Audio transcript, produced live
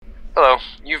Hello,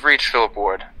 you've reached Philip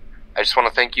Ward. I just want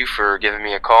to thank you for giving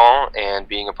me a call and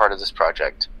being a part of this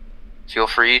project. Feel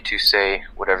free to say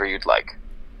whatever you'd like.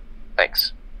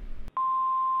 Thanks.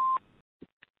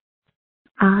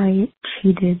 I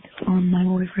cheated on my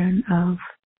boyfriend of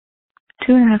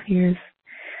 2.5 years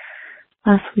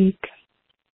last week,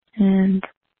 and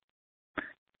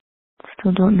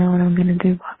still don't know what I'm gonna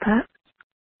do about that.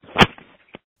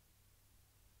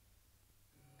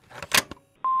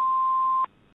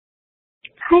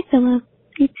 Hi, Philip.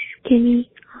 It's Kimmy.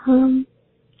 I'm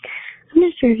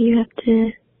not sure if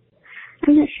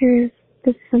I'm not sure if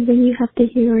this is something you have to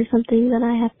hear or something that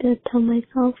I have to tell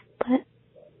myself, but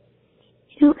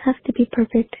you don't have to be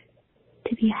perfect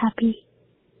to be happy.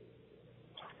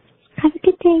 Have a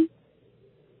good day.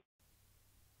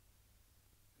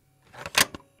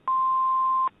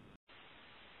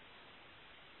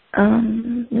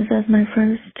 This is my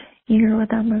first year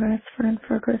without my best friend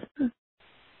for Christmas.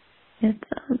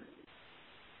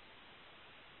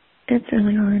 It's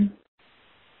really hard.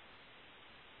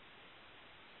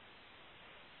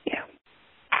 Yeah.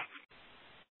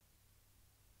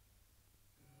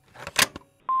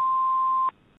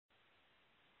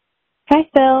 Hi,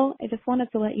 Phil. I just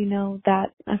wanted to let you know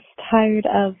that I'm tired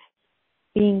of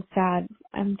being sad.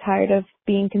 I'm tired of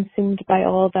being consumed by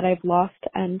all that I've lost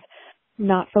and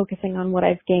not focusing on what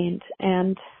I've gained.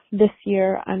 And this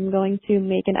year, I'm going to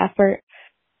make an effort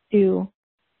to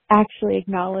actually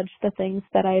acknowledge the things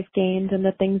that I've gained and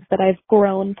the things that I've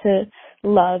grown to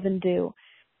love and do.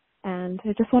 And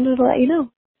I just wanted to let you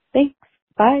know. Thanks.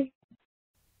 Bye.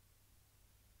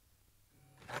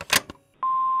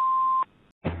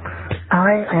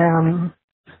 I am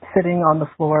sitting on the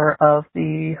floor of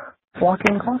the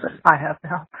walk-in closet I have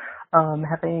now,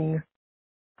 having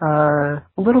a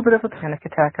little bit of a panic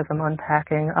attack as I'm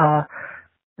unpacking.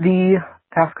 The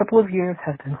past couple of years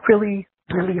have been really,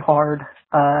 really hard.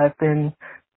 I've been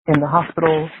in the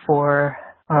hospital for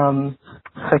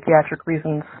psychiatric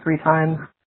reasons 3 times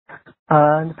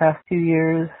in the past 2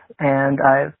 years, and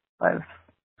I've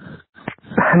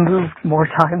moved more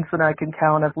times than I can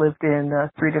count. I've lived in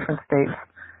 3 different states.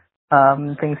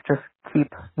 Things just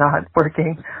keep not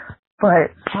working.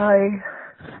 But I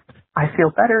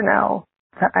feel better now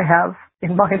than I have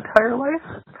in my entire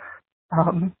life.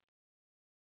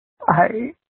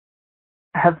 I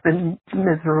have been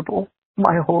miserable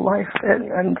my whole life,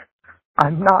 and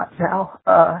I'm not now.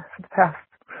 For the past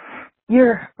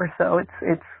year or so,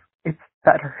 it's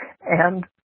better, and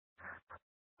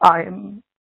I'm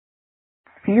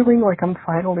feeling like I'm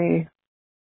finally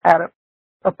at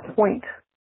a point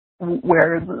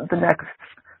where the next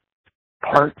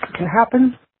part can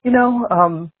happen,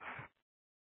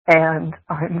 and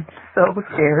I'm so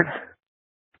scared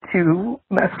to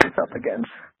mess this up again.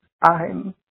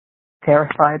 I'm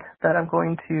terrified that I'm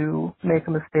going to make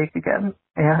a mistake again,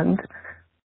 and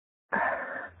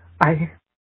I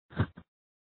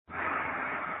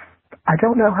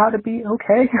don't know how to be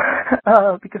okay,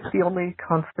 because the only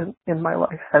constant in my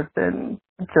life has been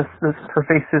just this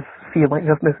pervasive feeling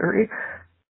of misery,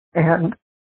 and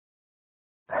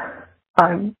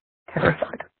I'm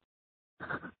terrified.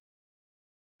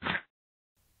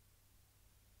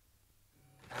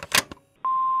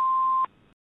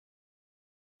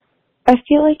 I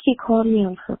feel like he called me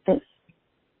on purpose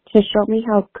to show me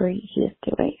how great he is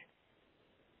doing.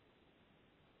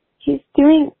 He's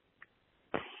doing...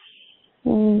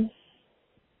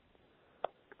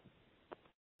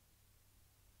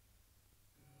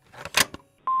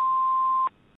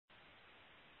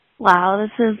 Wow,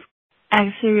 this is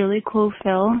actually really cool,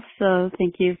 Phil. So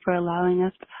thank you for allowing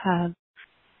us to have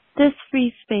this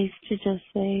free space to just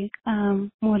say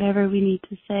whatever we need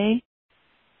to say.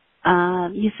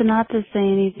 You said not to say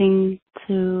anything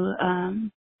to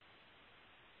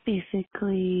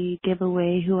basically give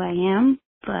away who I am,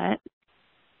 but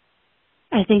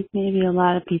I think maybe a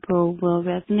lot of people will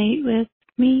resonate with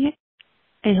me,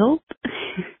 I hope.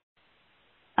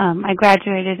 I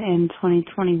graduated in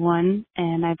 2021,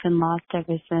 and I've been lost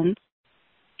ever since.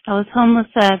 I was homeless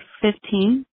at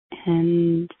 15,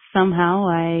 and somehow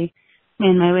I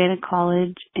made my way to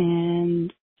college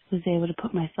and was able to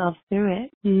put myself through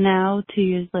it. Now, 2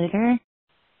 years later,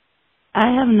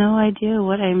 I have no idea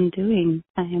what I'm doing.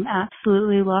 I am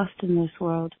absolutely lost in this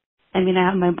world. I mean, I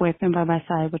have my boyfriend by my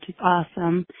side, which is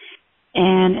awesome.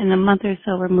 And in a month or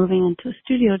so, we're moving into a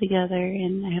studio together,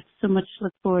 and I have so much to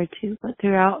look forward to. But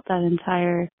throughout that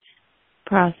entire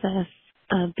process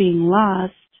of being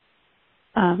lost,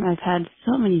 I've had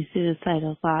so many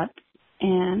suicidal thoughts.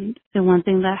 And the one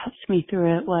thing that helped me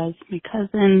through it was my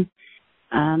cousin,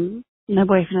 my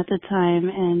boyfriend at the time,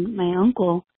 and my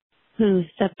uncle, who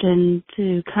stepped in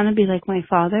to kind of be like my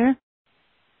father.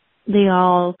 They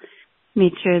all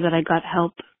made sure that I got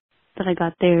help, that I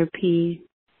got therapy,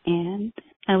 and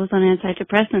I was on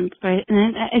antidepressants, right?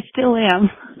 And I still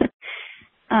am.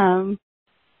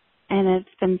 And it's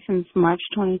been since March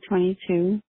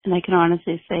 2022. And I can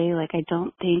honestly say, like, I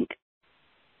don't think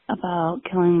about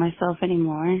killing myself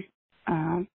anymore,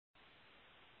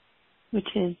 which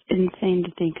is insane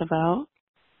to think about.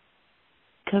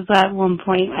 Because at one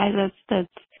point, I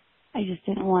just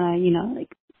didn't want to,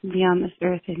 like, be on this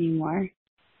earth anymore.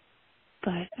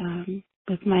 But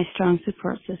with my strong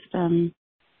support system,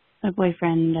 my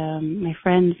boyfriend, my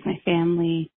friends, my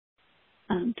family,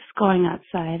 just going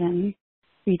outside and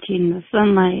reaching the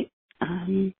sunlight,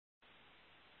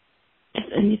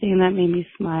 just anything that made me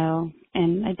smile.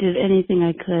 And I did anything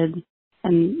I could,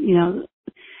 and,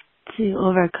 to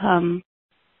overcome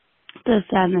the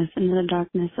sadness and the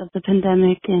darkness of the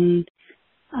pandemic and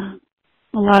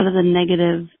a lot of the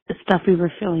negative stuff we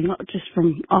were feeling just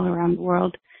from all around the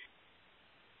world.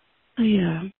 So,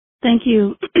 yeah. Thank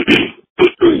you.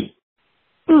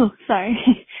 Oh, sorry.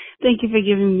 Thank you for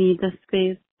giving me the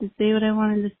space to say what I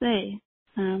wanted to say.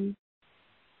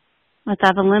 Let's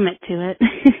have a limit to it.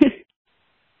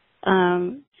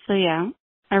 So yeah,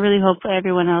 I really hope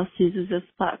everyone else uses this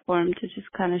platform to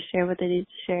just kind of share what they need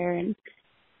to share and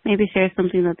maybe share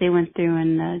something that they went through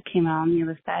and came out on the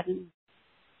other side. And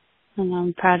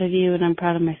I'm proud of you and I'm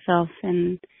proud of myself.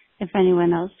 And if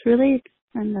anyone else relates,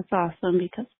 then that's awesome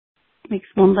because it makes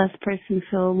one less person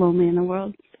feel lonely in the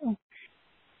world. So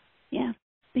yeah,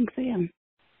 thanks again.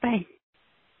 Bye.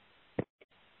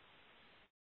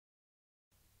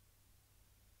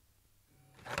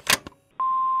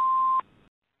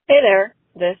 Hey there.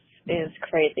 This is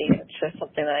crazy. It's just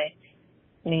something I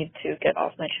need to get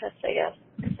off my chest, I guess.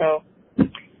 So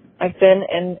I've been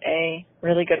in a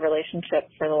really good relationship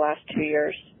for the last 2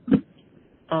 years.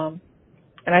 And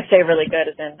I say really good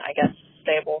as in, I guess,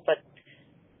 stable, but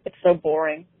it's so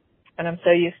boring. And I'm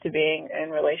so used to being in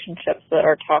relationships that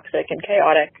are toxic and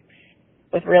chaotic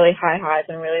with really high highs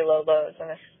and really low lows. And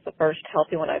this is the first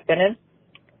healthy one I've been in.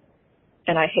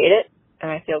 And I hate it,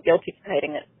 and I feel guilty for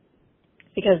hating it.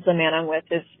 Because the man I'm with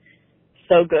is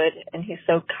so good and he's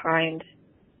so kind,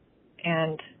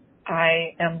 and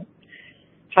I am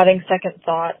having second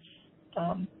thoughts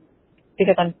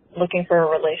because I'm looking for a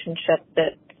relationship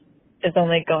that is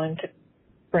only going to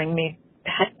bring me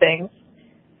bad things,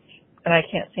 and I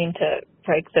can't seem to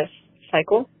break this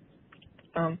cycle.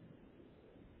 And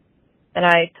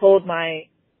I told my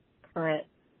current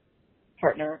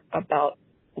partner about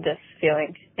this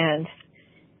feeling, and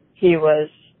he was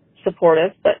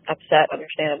supportive, but upset,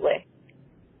 understandably.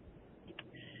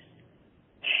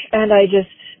 And I just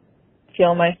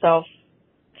feel myself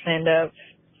kind of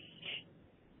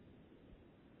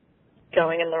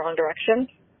going in the wrong direction.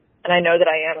 And I know that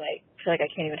I am, and I feel like I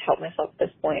can't even help myself at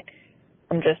this point.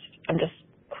 I'm just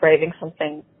craving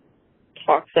something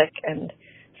toxic and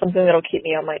something that'll keep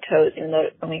me on my toes, even though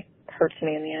it only hurts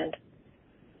me in the end.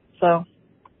 So,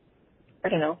 I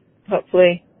don't know.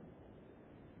 Hopefully,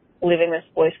 leaving this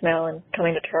voicemail and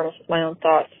coming to terms with my own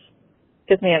thoughts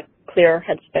gives me a clearer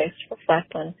headspace to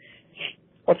reflect on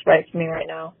what's right for me right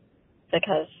now,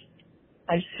 because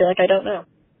I just feel like I don't know.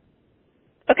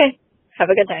 Okay, have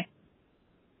a good day.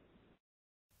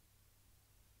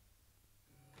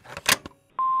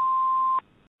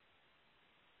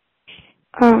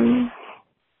 I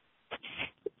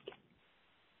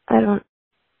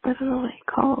don't know what I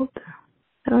called.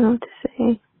 I don't know what to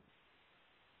say.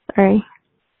 Sorry.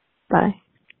 Bye.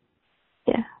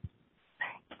 Yeah.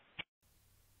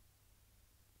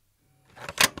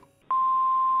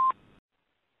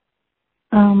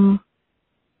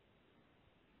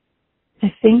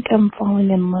 I think I'm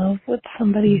falling in love with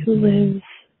somebody who lives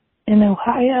in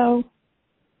Ohio,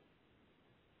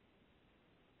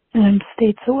 and I'm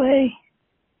states away,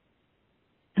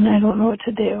 and I don't know what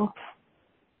to do.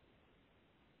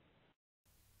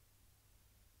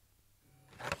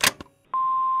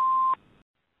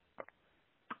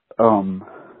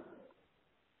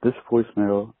 This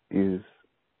voicemail is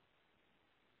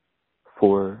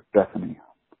for Bethany.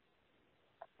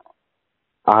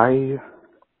 I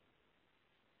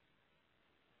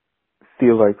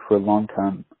feel like for a long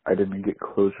time I didn't get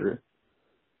closure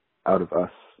out of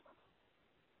us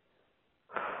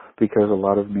because a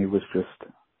lot of me was just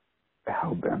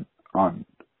hell-bent on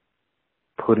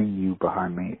putting you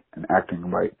behind me and acting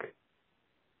like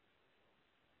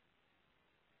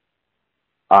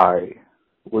I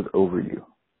was over you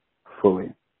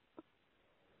fully.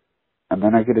 And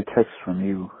then I get a text from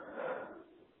you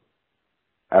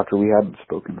after we hadn't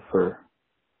spoken for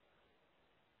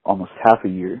almost half a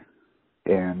year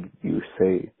and you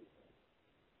say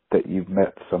that you've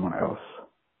met someone else.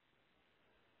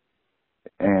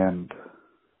 And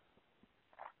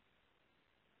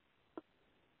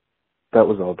that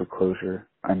was all the closure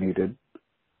I needed.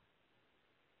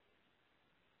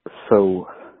 So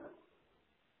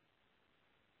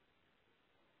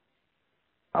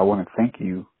I want to thank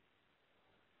you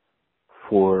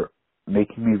for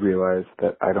making me realize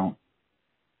that I don't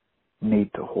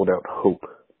need to hold out hope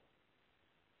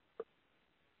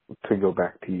to go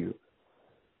back to you.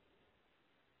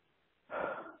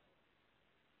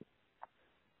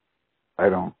 I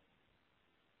don't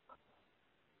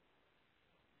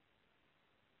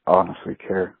honestly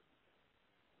care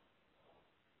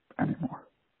anymore.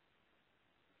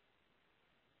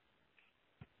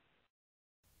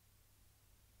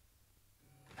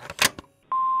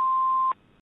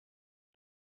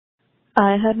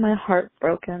 I had my heart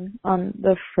broken on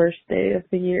the first day of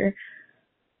the year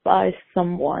by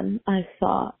someone I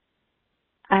thought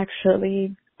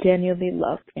actually genuinely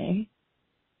loved me.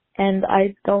 And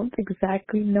I don't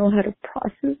exactly know how to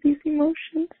process these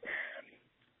emotions,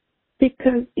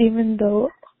 because even though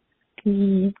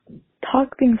we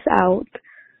talk things out,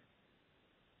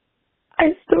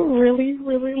 I still really,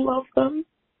 really love them.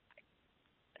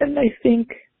 And I think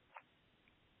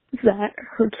that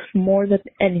hurts more than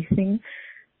anything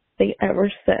they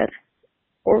ever said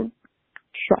or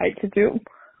tried to do,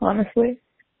 honestly.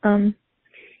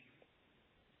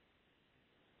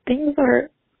 Things are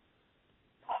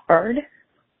hard,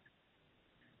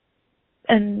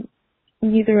 and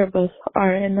neither of us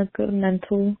are in a good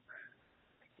mental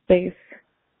space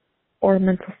or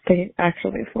mental state,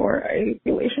 actually, for a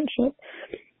relationship.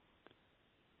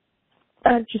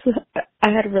 I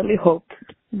had really hoped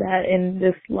that in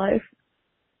this life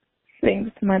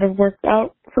things might have worked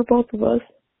out for both of us.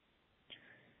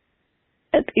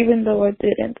 And even though I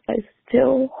didn't, I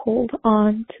still hold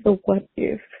on to the what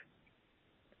if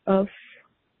of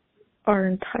our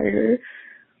entire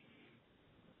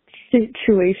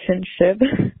situationship.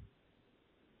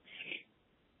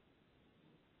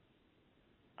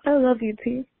 I love you,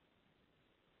 T.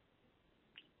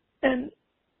 And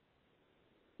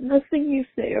nothing you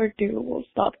say or do will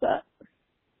stop that.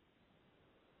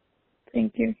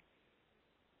 Thank you.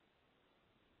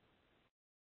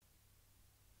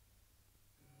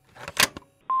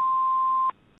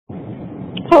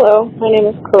 Hello, my name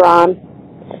is Karan.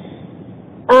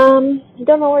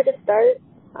 Don't know where to start.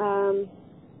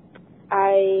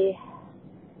 I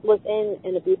was in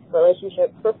an abusive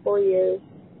relationship for 4 years.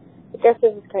 I guess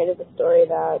this is kind of a story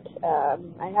that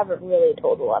I haven't really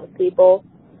told a lot of people.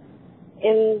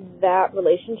 In that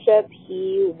relationship,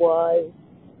 he was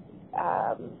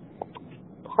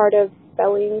part of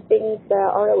selling things that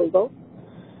are illegal.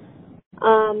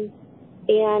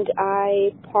 And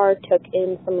I partook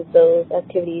in some of those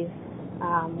activities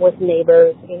with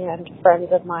neighbors and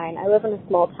friends of mine. I live in a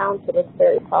small town, so it's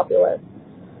very popular.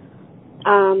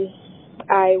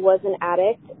 I was an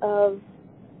addict of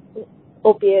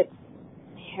opiates,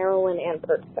 heroin, and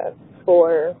Percocet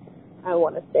for, I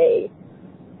want to say,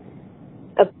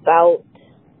 about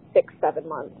 6-7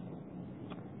 months.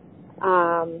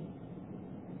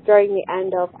 During the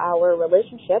end of our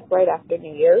relationship, right after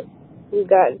New Year's, we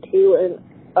got into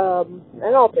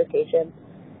an altercation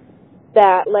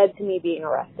that led to me being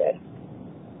arrested.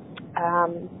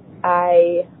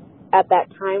 I, at that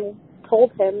time,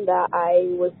 told him that I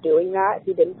was doing that.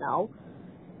 He didn't know.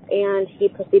 And he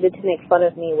proceeded to make fun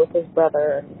of me with his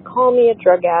brother, call me a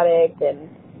drug addict, and,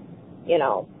 you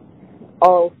know,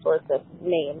 all sorts of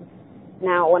names.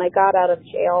 Now, when I got out of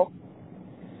jail,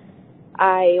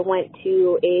 I went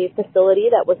to a facility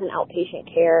that was an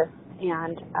outpatient care,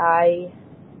 and I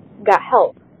got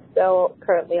help. So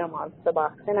currently I'm on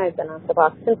Suboxone. I've been on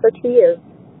Suboxone for 2 years.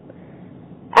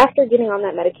 After getting on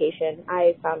that medication,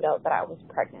 I found out that I was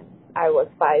pregnant. I was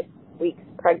 5 weeks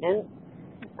pregnant,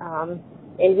 and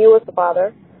he was the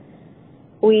father.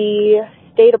 We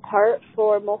stayed apart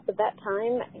for most of that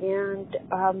time,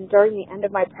 and during the end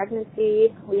of my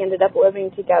pregnancy, we ended up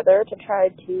living together to try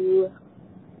to,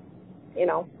 you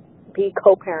know, be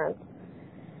co-parents.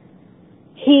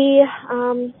 He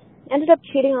ended up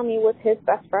cheating on me with his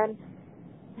best friend,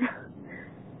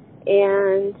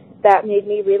 and that made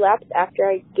me relapse after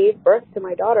I gave birth to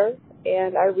my daughter,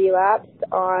 and I relapsed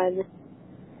on,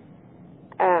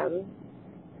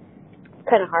 it's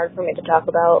kind of hard for me to talk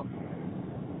about.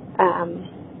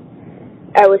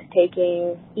 I was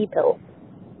taking e-pills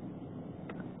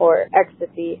or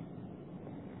ecstasy.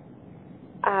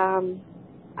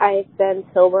 I've been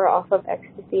sober off of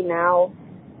ecstasy now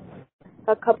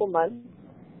a couple months,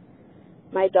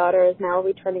 My daughter is now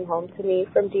returning home to me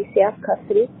from DCF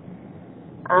custody,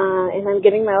 and I'm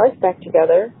getting my life back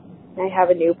together. I have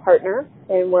a new partner,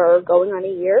 and we're going on a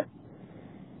year.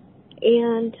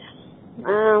 And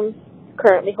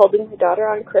currently holding my daughter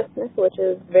on Christmas, which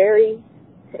is very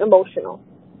emotional.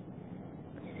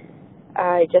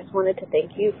 I just wanted to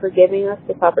thank you for giving us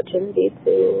this opportunity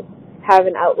to have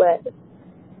an outlet,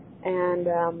 and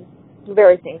I'm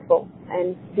very thankful.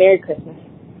 And Merry Christmas.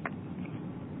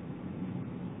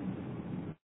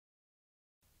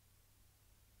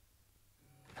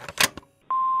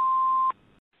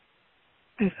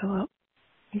 Hi, Philip.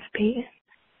 It's Peyton.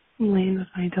 I'm laying with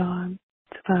my dog.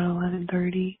 It's about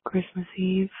 11:30, Christmas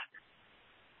Eve.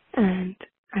 And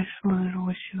I just wanted to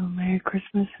wish you a Merry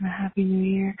Christmas and a Happy New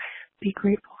Year. Be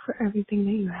grateful for everything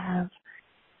that you have.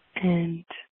 And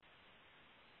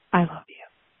I love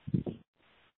you.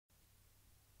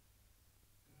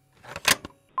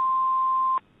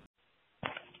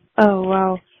 Oh,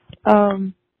 wow.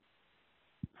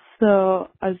 So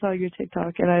I saw your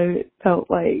TikTok and I felt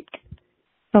like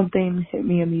something hit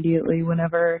me immediately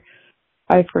whenever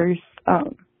I first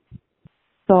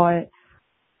saw it.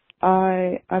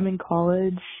 I'm in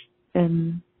college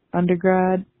in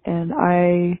undergrad, and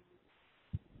I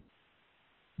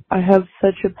have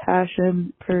such a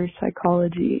passion for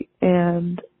psychology,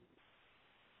 and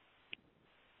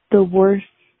the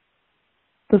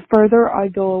further I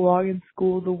go along in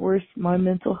school, the worse my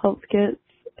mental health gets,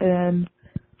 and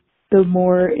the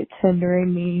more it's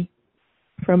hindering me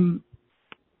from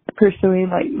pursuing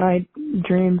like my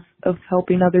dreams of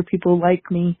helping other people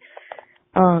like me.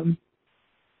 I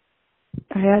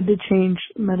had to change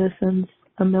medicines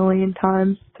a million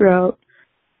times throughout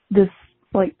this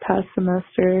like past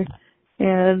semester,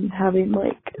 and having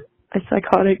like a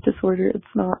psychotic disorder,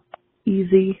 it's not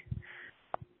easy.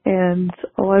 And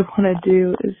all I want to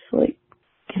do is like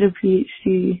get a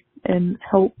PhD and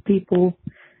help people.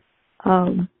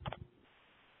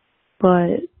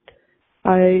 But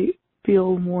I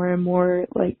feel more and more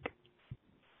like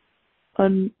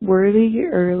unworthy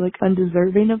or like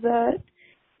undeserving of that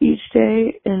each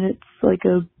day, and it's like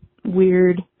a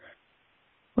weird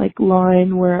like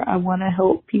line where I want to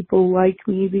help people like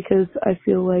me because I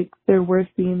feel like they're worth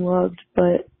being loved,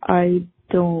 but I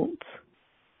don't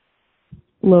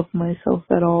love myself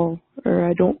at all, or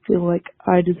I don't feel like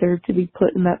I deserve to be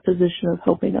put in that position of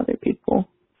helping other people.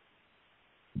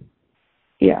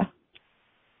 Yeah.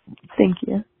 Thank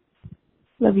you.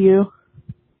 Love you.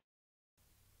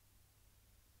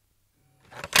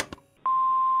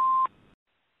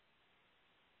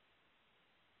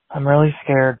 I'm really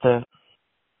scared that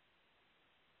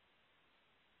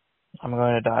I'm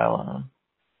going to die alone.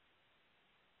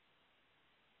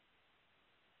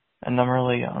 And I'm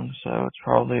really young, so it's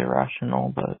probably irrational,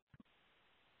 but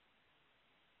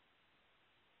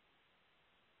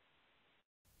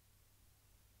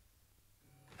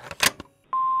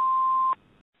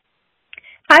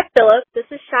Hi, Philip. This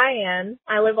is Cheyenne.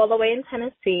 I live all the way in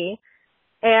Tennessee,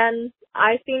 and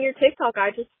I seen your TikTok.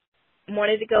 I just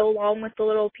wanted to go along with the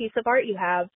little piece of art you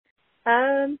have.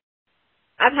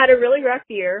 I've had a really rough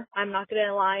year. I'm not going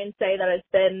to lie and say that it's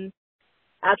been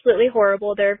absolutely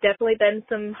horrible. There have definitely been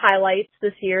some highlights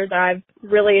this year that I've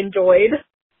really enjoyed.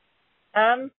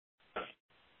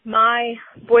 My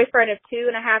boyfriend of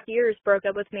 2.5 years broke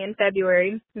up with me in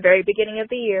February, very beginning of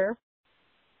the year.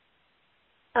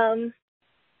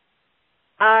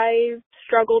 I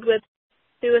struggled with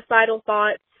suicidal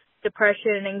thoughts,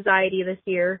 depression, and anxiety this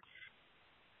year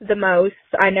the most.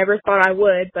 I never thought I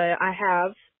would, but I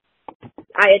have.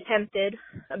 I attempted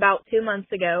about 2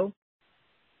 months ago.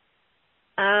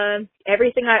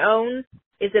 Everything I own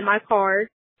is in my car.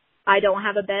 I don't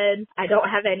have a bed. I don't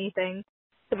have anything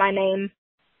to my name.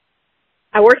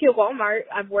 I work at Walmart.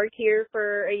 I've worked here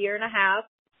for 1.5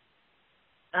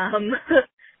 years.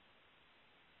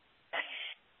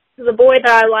 The boy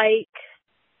that I like,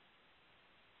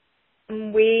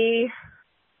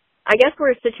 I guess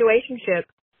we're a situationship.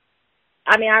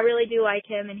 I mean, I really do like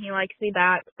him and he likes me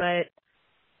back, but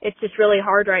it's just really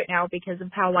hard right now because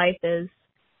of how life is.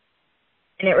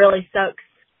 And it really sucks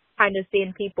kind of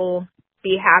seeing people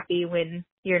be happy when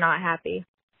you're not happy.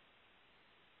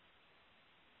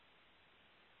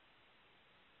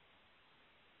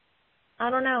 I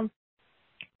don't know.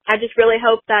 I just really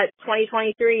hope that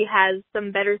 2023 has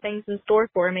some better things in store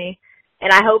for me.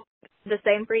 And I hope the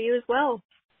same for you as well.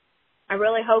 I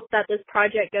really hope that this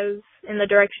project goes in the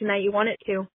direction that you want it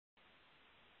to.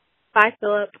 Bye,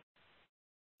 Philip.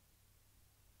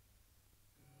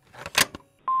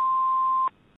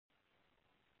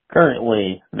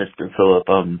 Currently, Mr. Phillip,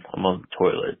 I'm on the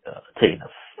toilet taking a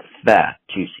fat,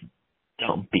 juicy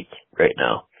dumpy right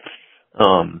now.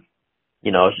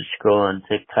 You know, I was just scrolling on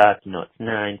TikTok, you know, it's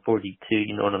 9:42,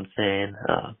 you know what I'm saying?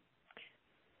 I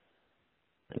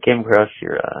came across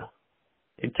your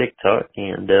TikTok,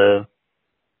 and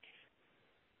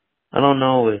I don't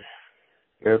know if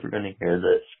you're ever gonna hear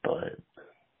this, but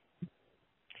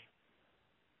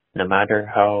no matter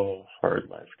how hard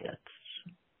life gets,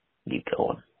 keep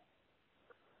going.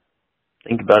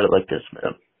 Think about it like this,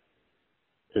 man.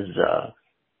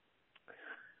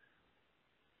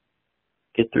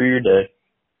 Get through your day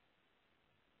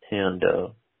and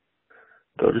go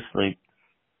to sleep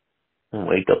and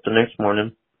wake up the next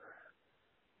morning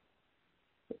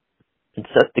and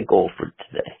set the goal for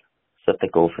today. Set the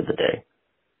goal for the day.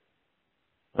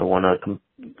 I want to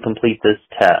complete this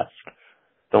task.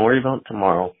 Don't worry about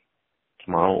tomorrow.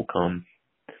 Tomorrow will come.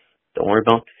 Don't worry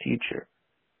about the future.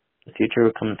 The future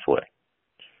will come its way.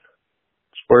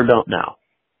 Just worry about now.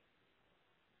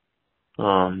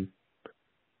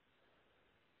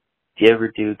 If you ever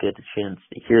do get a chance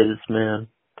to hear this, man,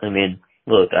 I mean,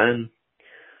 look, I'm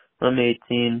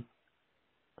 18.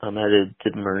 I'm headed to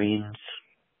the Marines.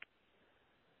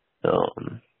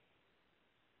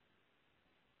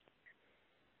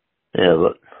 Yeah,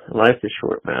 look, life is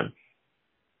short, man.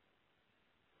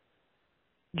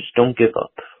 Just don't give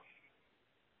up.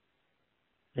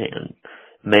 And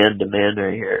man to man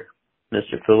right here,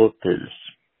 Mr. Phillip, is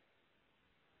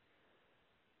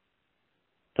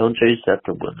don't chase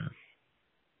after women.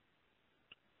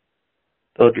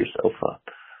 Build yourself up.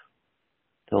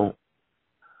 Don't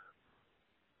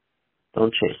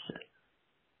chase it.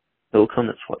 It will come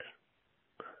its way.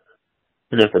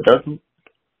 And if it doesn't,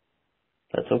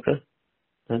 that's okay.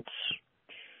 It's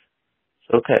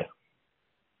okay.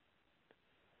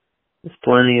 There's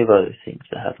plenty of other things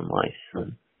to have in life,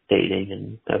 and dating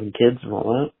and having kids and all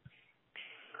that.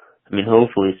 I mean,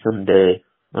 hopefully someday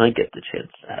I get the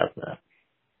chance to have that.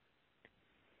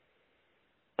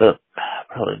 But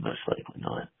probably most likely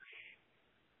not.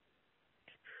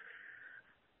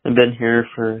 I've been here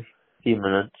for a few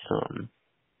minutes.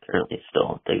 Currently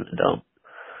still taking a dump.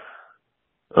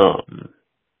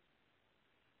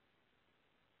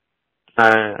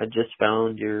 I just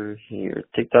found your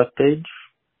TikTok page,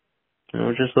 and I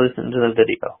was just listening to the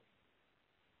video.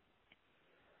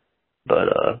 But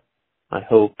I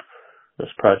hope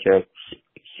this project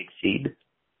succeed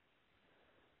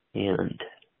and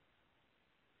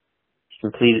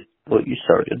complete what you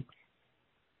started.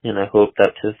 And I hope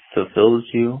that fulfills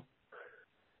you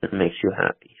and makes you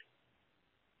happy.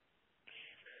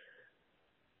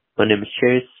 My name is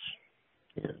Chase,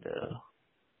 and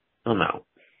I'm out.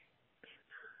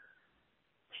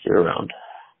 See you around.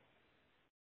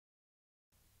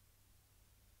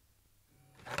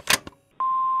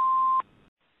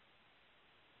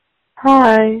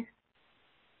 Hi.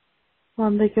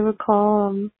 Wanted to give a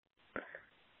call.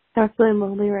 Actually, I'm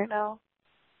lonely right now.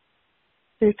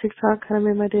 Your TikTok kind of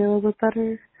made my day a little bit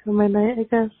better, or my night, I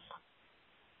guess.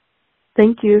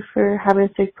 Thank you for having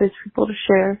a safe place for people to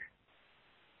share.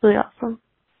 Really awesome.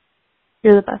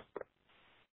 You're the best.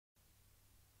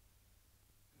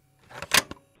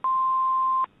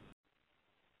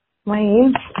 My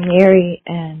name's Mary,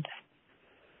 and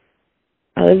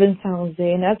I live in San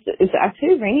Jose, and it's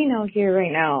actually raining out here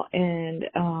right now, and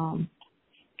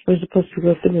we're supposed to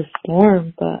go through the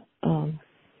storm, but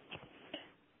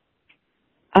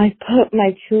I put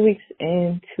my 2 weeks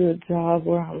into a job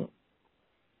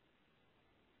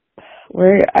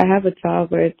where I have a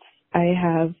job where I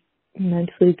have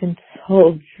mentally been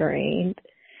so drained,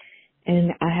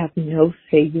 and I have no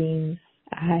savings.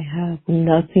 I have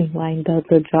nothing lined up.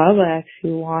 The job I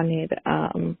actually wanted,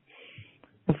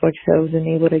 unfortunately I wasn't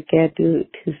able to get due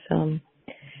to some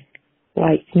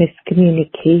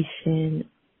miscommunication.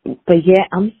 But yeah,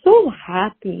 I'm so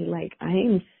happy. I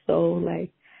am so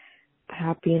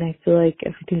happy, and I feel like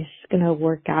everything's just gonna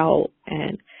work out.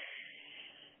 And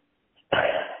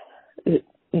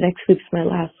next week's my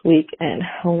last week, and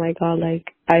oh my god,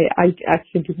 I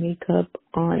actually do makeup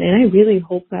on, and I really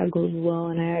hope that goes well,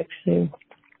 and I actually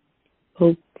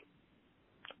hope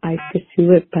I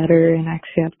pursue it better and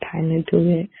actually have time to do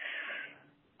it.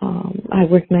 I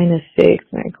work 9 to 6,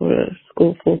 and I go to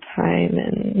school full time,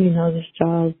 and this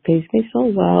job pays me so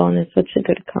well, and it's such a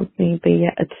good company, but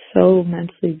yeah, it's so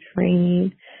mentally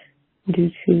draining due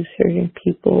to certain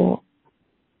people.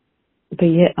 But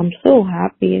yet I'm so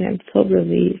happy, and I'm so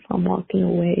relieved I'm walking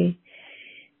away.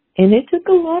 And it took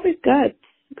a lot of guts,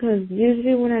 because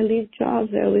usually when I leave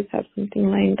jobs, I always have something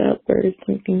lined up or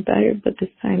something better, but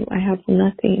this time I have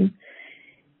nothing.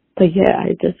 But yeah,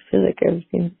 I just feel like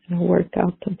everything's going to work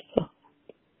out themselves.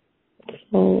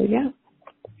 So yeah.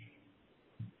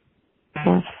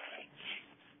 Yeah.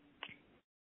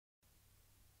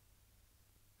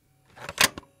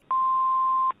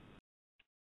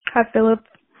 Hi, Philip.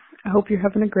 I hope you're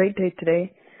having a great day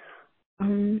today.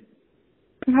 I'm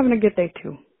having a good day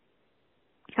too.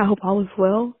 I hope all is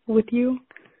well with you.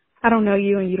 I don't know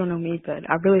you and you don't know me, but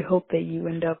I really hope that you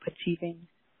end up achieving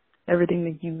everything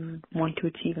that you want to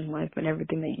achieve in life and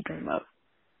everything that you dream of.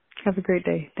 Have a great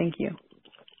day. Thank you.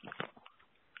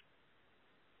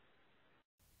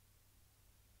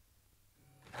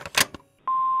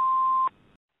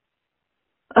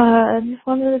 I just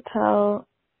wanted to tell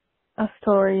a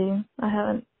story I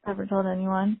haven't ever told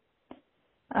anyone.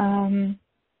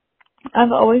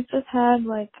 I've always just had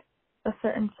like a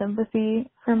certain sympathy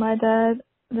for my dad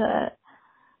that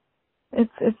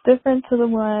it's different to the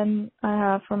one I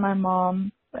have for my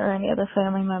mom or any other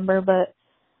family member, but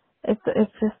it's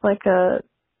just like a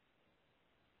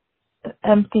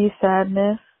empty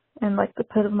sadness in like the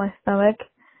pit of my stomach.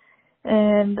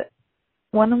 And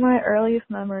one of my earliest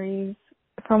memories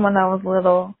from when I was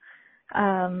little,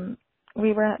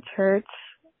 we were at church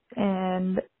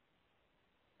and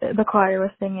the choir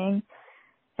was singing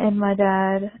and my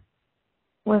dad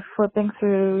was flipping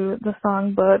through the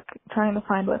song book trying to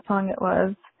find what song it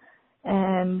was,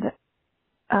 and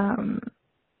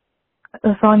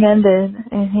the song ended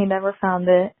and he never found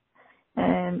it,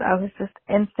 and I was just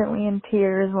instantly in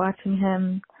tears watching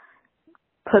him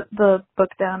put the book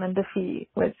down in defeat,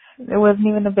 which it wasn't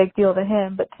even a big deal to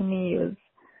him, but to me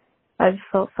I just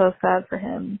felt so sad for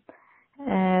him.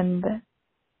 And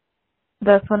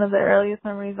that's one of the earliest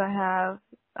memories I have.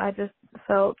 I just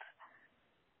felt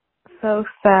so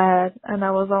sad and I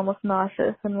was almost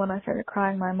nauseous, and when I started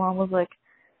crying my mom was like,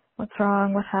 "What's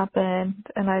wrong? What happened?"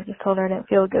 And I just told her I didn't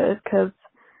feel good because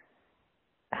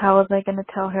how was I going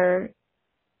to tell her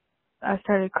I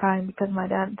started crying because my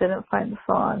dad didn't find the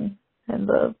song in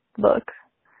the book.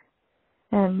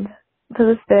 And to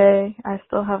this day I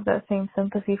still have that same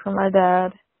sympathy for my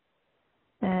dad,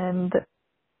 and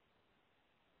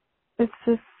it's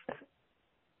just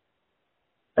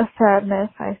a sadness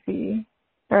I see,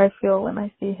 or I feel when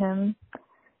I see him.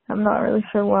 I'm not really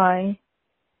sure why,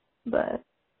 but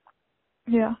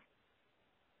yeah.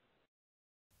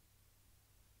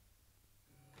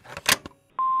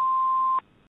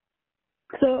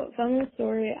 So, from the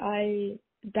story, I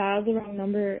dialed the wrong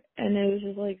number and it was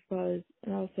just like fuzz,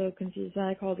 and I was so confused, and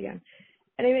I called again.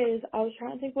 Anyways, I was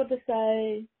trying to think what to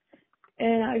say,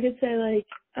 and I could say like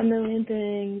a million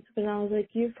things, but I was like,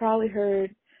 you've probably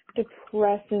heard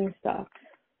depressing stuff.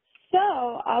 So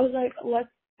I was like, let's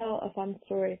tell a fun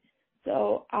story.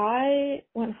 So I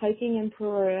went hiking in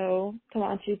Peru to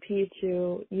Machu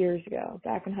Picchu years ago,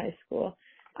 back in high school.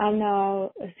 I'm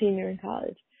now a senior in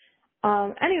college.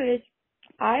 Anyways,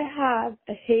 I have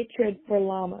a hatred for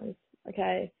llamas,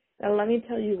 okay? Now let me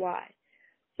tell you why.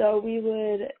 So we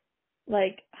would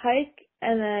like hike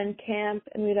and then camp,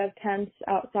 and we'd have tents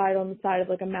outside on the side of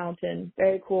like a mountain.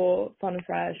 Very cool, fun and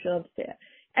fresh. We love to see it.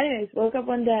 Anyways, woke up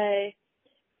one day,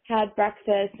 had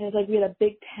breakfast, and it was like we had a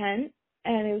big tent,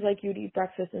 and it was like you'd eat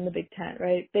breakfast in the big tent,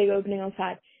 right? Big opening on the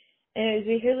side. And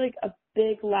we hear like a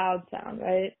big loud sound,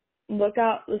 right? Look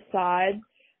out the side,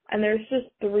 and there's just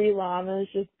 3 llamas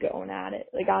just going at it.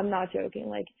 Like, I'm not joking.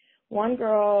 Like, 1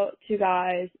 girl, 2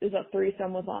 guys is a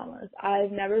threesome with llamas.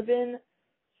 I've never been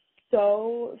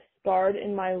so scarred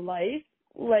in my life.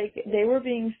 Like, they were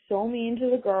being so mean to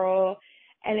the girl,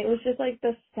 and it was just like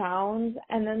the sounds,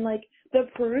 and then like the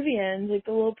Peruvians, like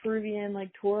the little Peruvian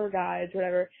like tour guides,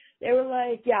 whatever, they were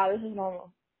like, yeah, this is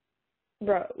normal.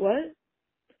 Bro, what?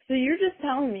 So you're just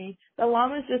telling me the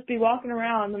llamas just be walking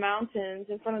around the mountains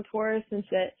in front of tourists and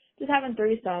shit, just having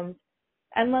threesomes,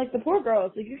 and like the poor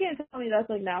girls, like you can't tell me that's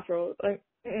like natural, like,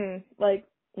 like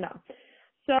no.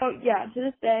 So yeah, to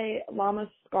this day, llamas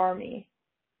scar me.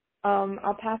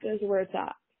 Alpaca is where it's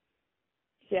at.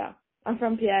 So yeah, I'm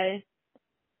from PA.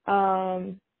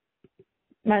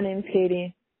 My name's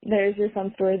Katie. There's your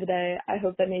fun story of the day. I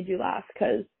hope that made you laugh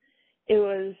because it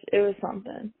was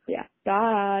something. Yeah.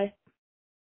 Bye.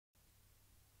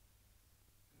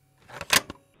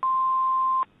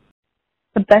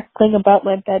 The best thing about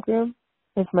my bedroom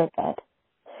is my bed.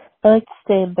 I like to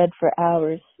stay in bed for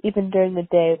hours, even during the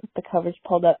day with the covers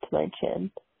pulled up to my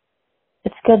chin.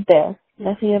 It's good there.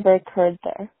 Nothing ever occurred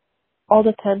there. All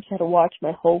the times I had to watch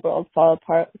my whole world fall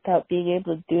apart without being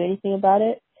able to do anything about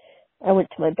it, I went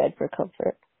to my bed for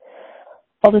comfort.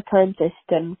 All the times I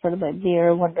stood in front of my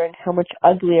mirror wondering how much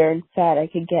uglier and fat I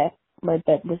could get, my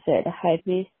bed was there to hide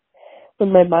me.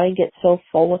 When my mind gets so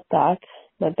full with thoughts,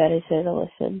 my bed is there to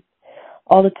listen.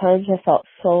 All the times I felt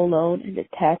so alone and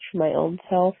detached from my own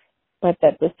self, my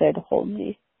bed was there to hold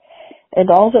me. And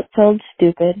all of it sounds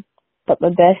stupid, but my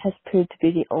bed has proved to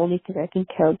be the only thing I can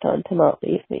count on to not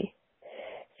leave me.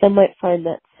 Some might find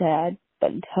that sad,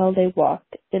 but until they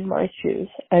walked in my shoes,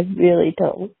 I really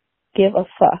don't give a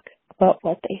fuck about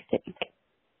what they think.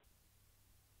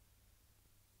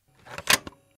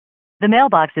 The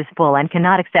mailbox is full and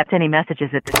cannot accept any messages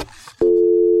at this